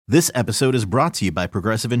This episode is brought to you by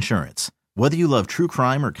Progressive Insurance. Whether you love true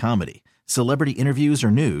crime or comedy, celebrity interviews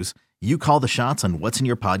or news, you call the shots on what's in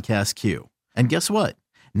your podcast queue. And guess what?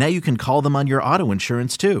 Now you can call them on your auto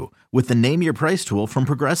insurance too with the Name Your Price tool from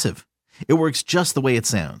Progressive. It works just the way it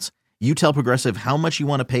sounds. You tell Progressive how much you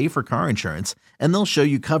want to pay for car insurance, and they'll show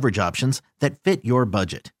you coverage options that fit your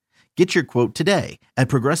budget. Get your quote today at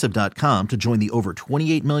Progressive.com to join the over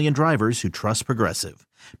 28 million drivers who trust Progressive.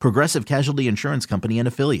 Progressive Casualty Insurance Company and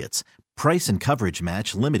Affiliates. Price and coverage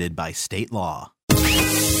match limited by state law.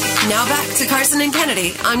 Now back to Carson and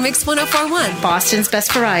Kennedy on Mix 104.1. Boston's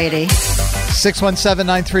best variety.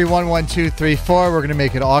 617-931-1234. We're going to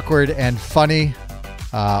make it awkward and funny.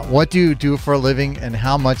 What do you do for a living and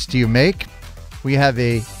how much do you make? We have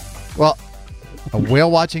a whale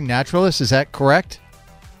watching naturalist. Is that correct?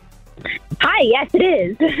 Hi, yes, it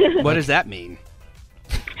is. What does that mean?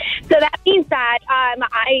 So that means that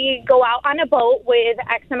I go out on a boat with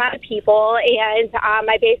X amount of people, and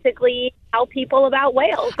I basically tell people about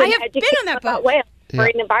whales. I have been on that boat. Whales for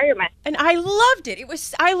an environment. And I loved it.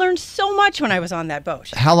 I learned so much when I was on that boat.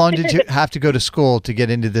 How long did you have to go to school to get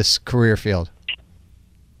into this career field?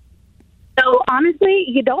 So honestly,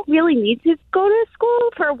 you don't really need to go to school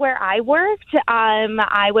for where I worked.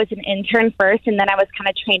 I was an intern first, and then I was kind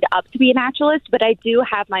of trained up to be a naturalist, but I do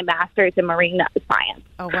have my master's in marine science.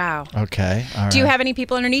 Oh, wow. Okay. All right. Do you have any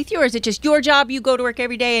people underneath you, or is it just your job, you go to work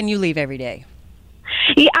every day and you leave every day?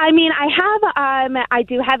 Yeah, I mean, I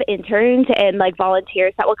do have interns and like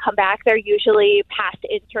volunteers that will come back. They're usually past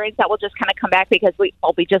interns that will just kind of come back because we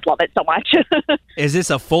just love it so much. Is this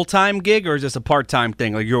a full-time gig or is this a part-time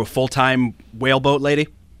thing? Like you're a full-time whaleboat lady?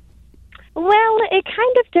 Well, it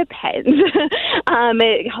kind of depends.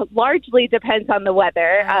 It largely depends on the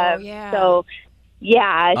weather. Yeah. So,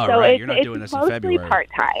 yeah. All so right, it's, you're not it's doing this in mostly February.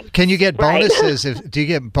 part-time. Can you get Right. bonuses? Do you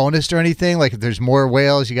get bonused or anything? Like if there's more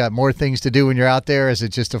whales, you got more things to do when you're out there? Or is it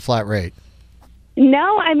just a flat rate?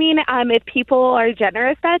 No, I mean, if people are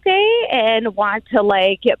generous that day and want to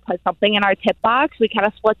put something in our tip box, we kind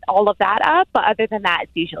of split all of that up. But other than that,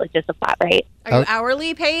 it's usually just a flat rate. Are you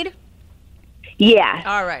hourly paid? Yeah.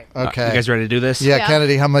 All right. Okay. You guys ready to do this? Yeah,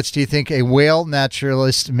 Kennedy, how much do you think a whale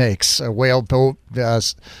naturalist makes? A whale boat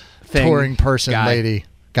touring person, guide.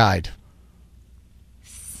 guide.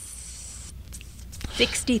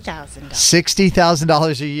 $60,000.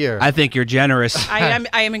 $60,000 a year. I think you're generous. I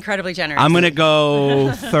am incredibly generous. I'm going to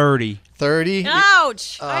go 30. 30?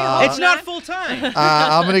 Ouch. I hope It's not full-time.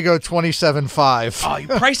 I'm going to go 27.5. Oh,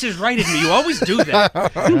 your price is right at me. You always do that.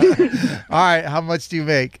 All right, how much do you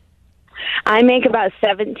make? I make about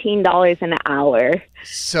 $17 an hour.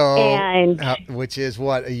 So, And- which is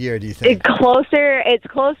what a year, do you think? It's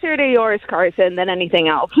closer to yours, Carson, than anything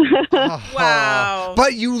else. Wow.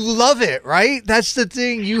 But you love it, right? That's the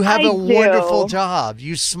thing. You have I a do. wonderful job.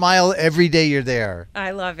 You smile every day you're there. I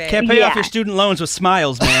love it. Can't pay off Yeah. your student loans with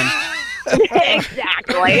smiles, man.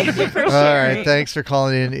 Exactly. All right, thanks for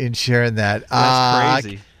calling in and sharing that. That's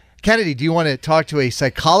crazy. Kennedy, do you want to talk to a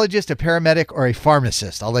psychologist, a paramedic, or a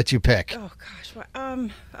pharmacist? I'll let you pick. Oh, gosh.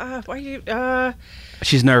 Why you...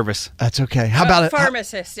 She's nervous. That's okay. How about a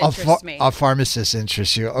pharmacist interests me. A pharmacist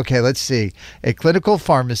interests you. Okay, let's see. A clinical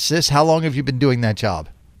pharmacist. How long have you been doing that job?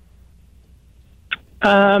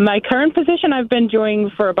 My current position I've been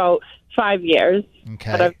doing for about 5 years,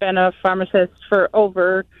 Okay. but I've been a pharmacist for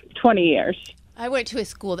over 20 years. I went to a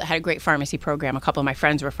school that had a great pharmacy program. A couple of my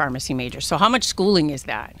friends were pharmacy majors. So how much schooling is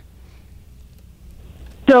that?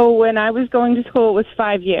 So when I was going to school, it was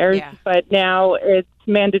 5 years, Yeah. but now it's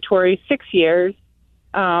mandatory 6 years,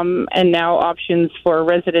 and now options for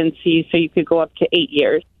residency, so you could go up to 8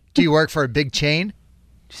 years. Do you work for a big chain?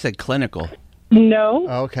 She said clinical. No,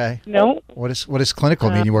 Okay. no, What does clinical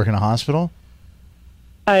mean? You work in a hospital?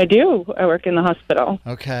 I do. I work in the hospital.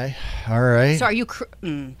 Okay. All right. So are you...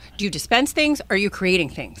 do you dispense things, or are you creating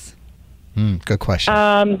things? Good question.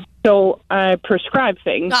 So I prescribe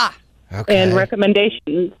things Okay. and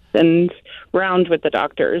recommendations and round with the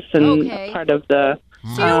doctors and Okay. part of the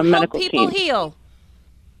So you help medical people team. heal.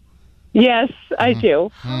 Yes, I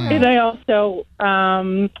do. And I also,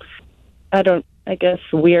 I guess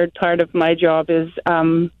weird part of my job is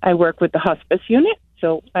I work with the hospice unit,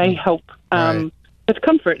 so I help Right. with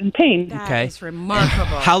comfort and pain. That Okay. is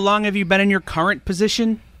remarkable. How long have you been in your current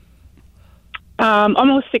position?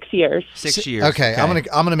 Almost 6 years. 6 years. Okay, I'm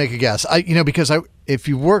gonna make a guess. Because if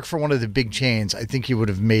you work for one of the big chains, I think you would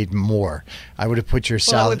have made more. I would have put your Well,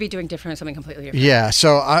 I salary. would be doing something completely different. Yeah,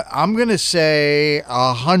 so I'm gonna say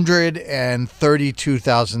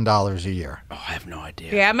 $132,000 a year. Oh, I have no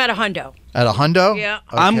idea. Yeah, I'm at a hundo. At a hundo? Yeah.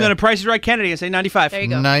 I'm Okay. going to price it right Kennedy and say 95. There you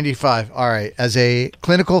go. 95. All right. As a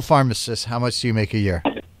clinical pharmacist, how much do you make a year?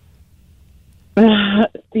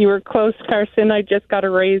 You were close, Carson. I just got a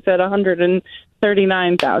raise at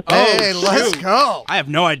 $139,000. Hey, let's go. I have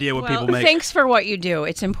no idea what people make. Thanks for what you do.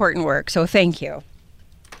 It's important work, so thank you.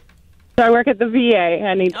 So I work at the VA.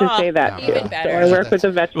 I need to say that too. even better. So I work with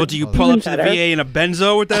the veterans. Well, do you pull up to the VA in a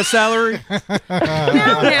Benzo with that salary?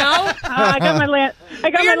 Now. I got my Land.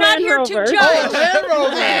 You're not Land here Rover. to judge.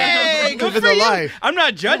 Hey, good Living for the you. life. I'm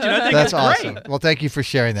not judging. I think That's that's great. awesome. Well, thank you for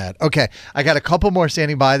sharing that. Okay, I got a couple more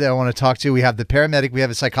standing by that I want to talk to. We have the paramedic, we have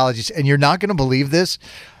a psychologist, and you're not going to believe this.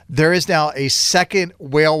 There is now a second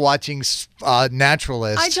whale-watching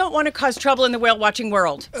naturalist I don't want to cause trouble in the whale-watching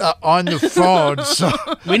world. on the phone. So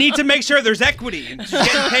We need to make sure there's equity and she's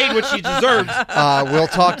getting paid what she deserves. we'll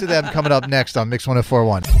talk to them coming up next on Mix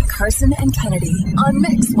 104.1. Carson and Kennedy on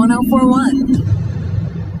Mix 104.1.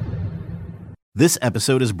 This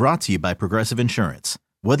episode is brought to you by Progressive Insurance.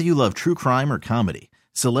 Whether you love true crime or comedy,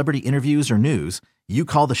 celebrity interviews or news, you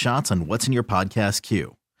call the shots on what's in your podcast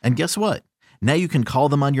queue. And guess what? Now you can call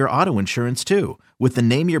them on your auto insurance too with the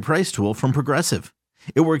Name Your Price tool from Progressive.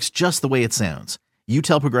 It works just the way it sounds. You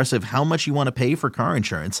tell Progressive how much you want to pay for car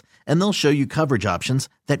insurance, and they'll show you coverage options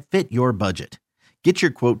that fit your budget. Get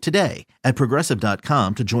your quote today at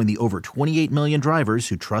Progressive.com to join the over 28 million drivers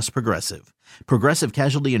who trust Progressive. Progressive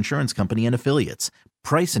Casualty Insurance Company and Affiliates.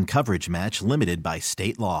 Price and coverage match limited by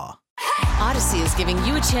state law. Odyssey is giving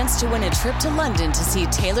you a chance to win a trip to London to see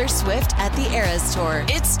Taylor Swift at the Eras Tour.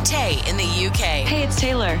 It's Tay in the UK. Hey, it's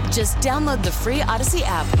Taylor. Just download the free Odyssey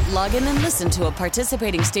app, log in and listen to a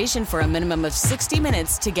participating station for a minimum of 60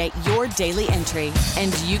 minutes to get your daily entry.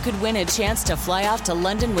 And you could win a chance to fly off to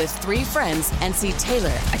London with 3 friends and see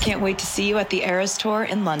Taylor. I can't wait to see you at the Eras Tour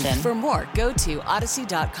in London. For more, go to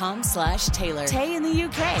odyssey.com/Taylor. Tay in the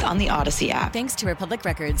UK. On the Odyssey app. Thanks to Republic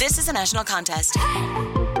Records. This is a national contest.